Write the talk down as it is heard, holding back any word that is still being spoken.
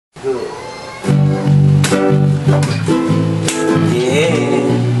Good. Yeah.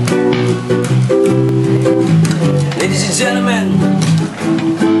 Ladies and gentlemen,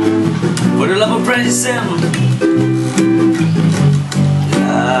 for the love of Precious M.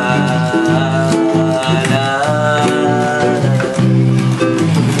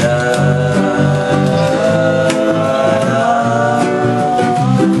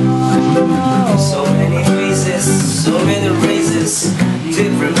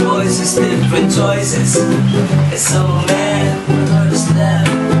 Different voices, different choices. And some man others laugh,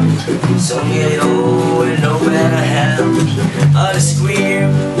 some get old and no better half. Others scream,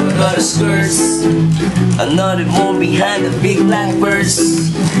 others curse, another moan behind the big blackbirds.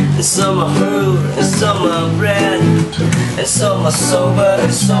 And some are hurt, and some are bred, and some are sober,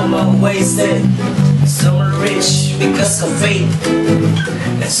 and some are wasted. Some are rich because of faith,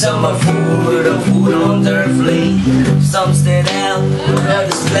 and some are full with a food on their plate. Some stand out, but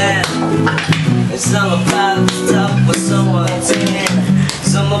others flat, and some are proud to top, but some are 10.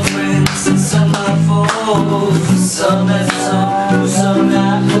 Some are friends, and some are foes. Some are some, some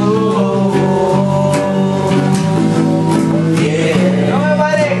are cool. Yeah.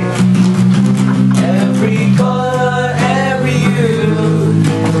 Everybody! Every color, every hue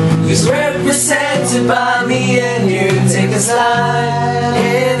is represented by me and you. Take a slide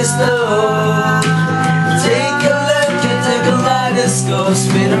in the snow. Take a look at the kaleidoscope.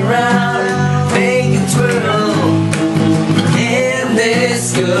 Spin around, make it twirl in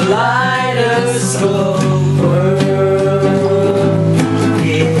this kaleidoscope world.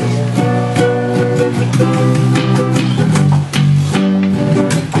 Yeah.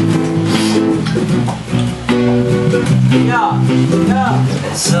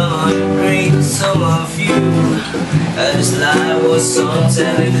 And some are great, some are few. I just lie while some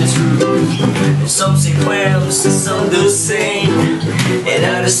telling the truth. And some say grams and some do sing, and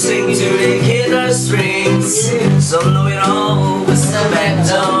others sing to the guitar strings. Some know it all, but some act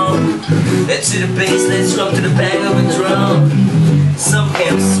dumb. Let's to the bass, let's drum to the bang of a drum. Some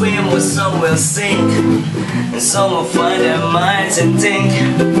can swim, but some will sink, and some will find their minds and think.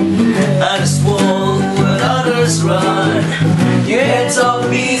 Others fall, but others run. You can't talk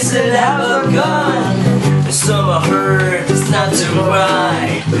peace and have a gun. And some are hurt, it's not to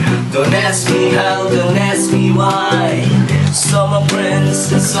cry. Don't ask me how, don't ask me why. Some are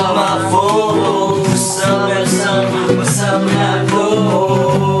friends, and some are foes. Some have some, but some have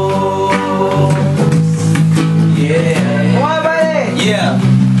both. Yeah. Yeah.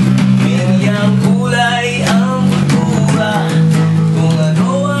 Binyang kulay ang kultura. Kung ano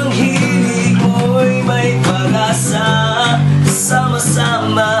ang hilig mo'y may pag-asa.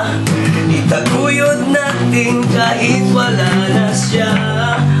 Sama-sama itaguyod natin kahit wala na siya.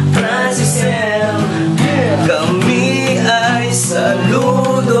 Precious M, kami ay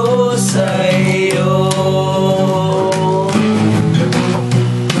saludo sa iyo.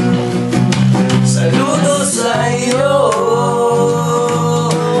 Saludo sa iyo.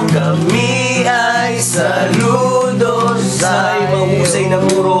 Kami ay saludo sa iyo. Mahusay na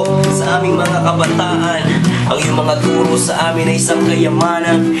guro sa aming mga kabataan. Ang iyong mga turo sa amin ay isang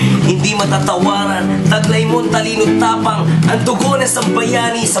kayamanan, hindi matatawaran. Taglay mo'ng talino't tapang, ang dugo na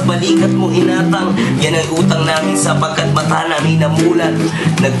sambayani sa balikat mo inatang. Yan ang utang namin sapagkat mata namin namulat.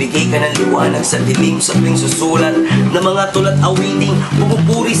 Nagbigay ka ng liwanag sa dilim sa tuwing susulat ng mga tulat awiting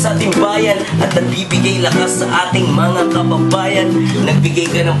pumupuri sa ating bayan at nagbibigay lakas sa ating mga kababayan.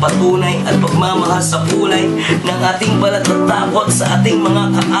 Nagbigay ka ng patunay at pagmamahal sa kulay ng ating balat at takot sa ating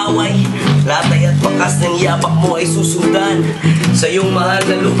mga kaaway. Latay at bakas ng yapak mo ay susundan sa iyong mahal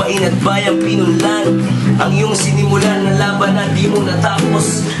na lupain at bayang pinunlan. Ang iyong sinimulan na laban na di mo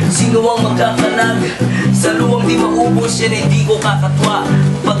natapos. Sino ang magkakalag sa luwang di maubos? Yan ay di ko kakatwa,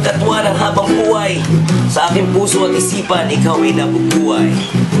 pagkatwa ng habang buhay. Sa aking puso at isipan, ikaw ay nabubuhay.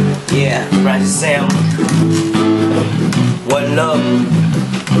 Yeah, Precious M, one love.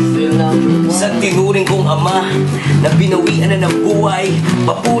 Sa tinuring kong ama na binawian na ng buhay,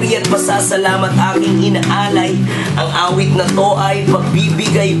 papuri at pasasalamat aking inaalay. Ang awit na to ay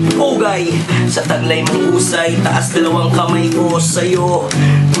pagbibigay pugay sa taglay mong husay. Taas dalawang kamay ko sa'yo,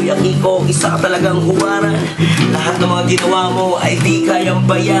 Kuya Kiko, isa ka talagang huwaran. Lahat ng mga ginawa mo ay di kayang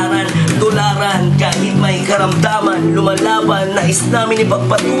bayaran. Tularan kahit may karamdaman, lumalaban, nais namin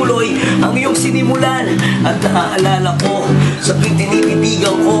ipagpatuloy ang iyong sinimulan. At naaalala ko Sa tuwing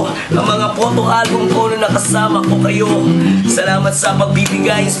tinititigan ko ang mga photo album ko na nakasama ko kayo. Salamat sa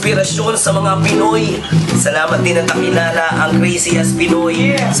pagbibigay inspirasyon sa mga Pinoy. Salamat din ang kakilala ang crazy as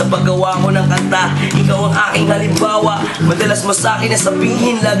Pinoy. Sa paggawa ko ng kanta, ikaw ang aking halimbawa. Madalas mo sa akin na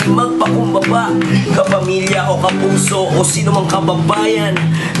sabihin, lagi magpakumbaba. Kapamilya o kapuso o sino mang kababayan,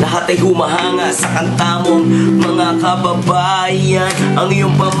 lahat ay humahanga sa kanta mong mga kababayan. Ang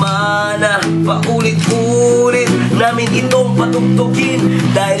iyong pamana, paulit-ulit namin itong patugtugin.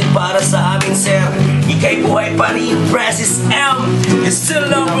 Dahil para sa amin, sir, ika'y buhay pa rin. Francis M. is still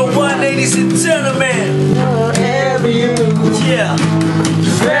number one, ladies and gentlemen. Whatever you Yeah.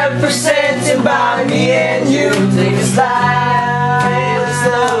 representing by me and you. Take a slide,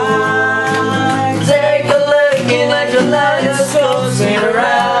 take a look in at your kaleidoscope, spin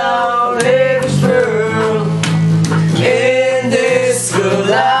around this world. In this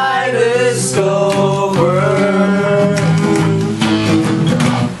kaleidoscope world.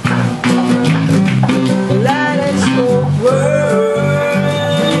 Kaleidoscope world.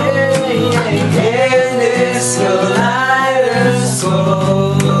 In this kaleidoscope.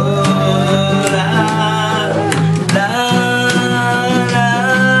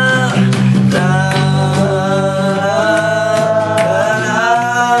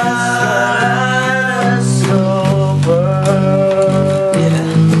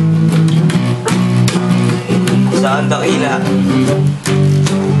 Saan dakila?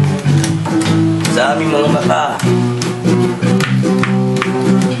 Sa aming mga mata.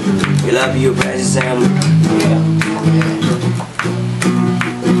 We love you, Francis Sam. Yeah.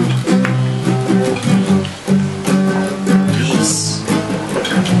 Peace.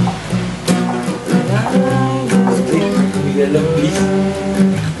 Bigyan lang, please.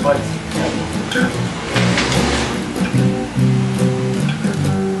 What?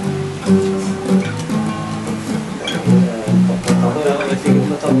 Ako lang, kasi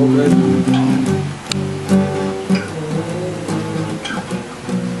matabugan.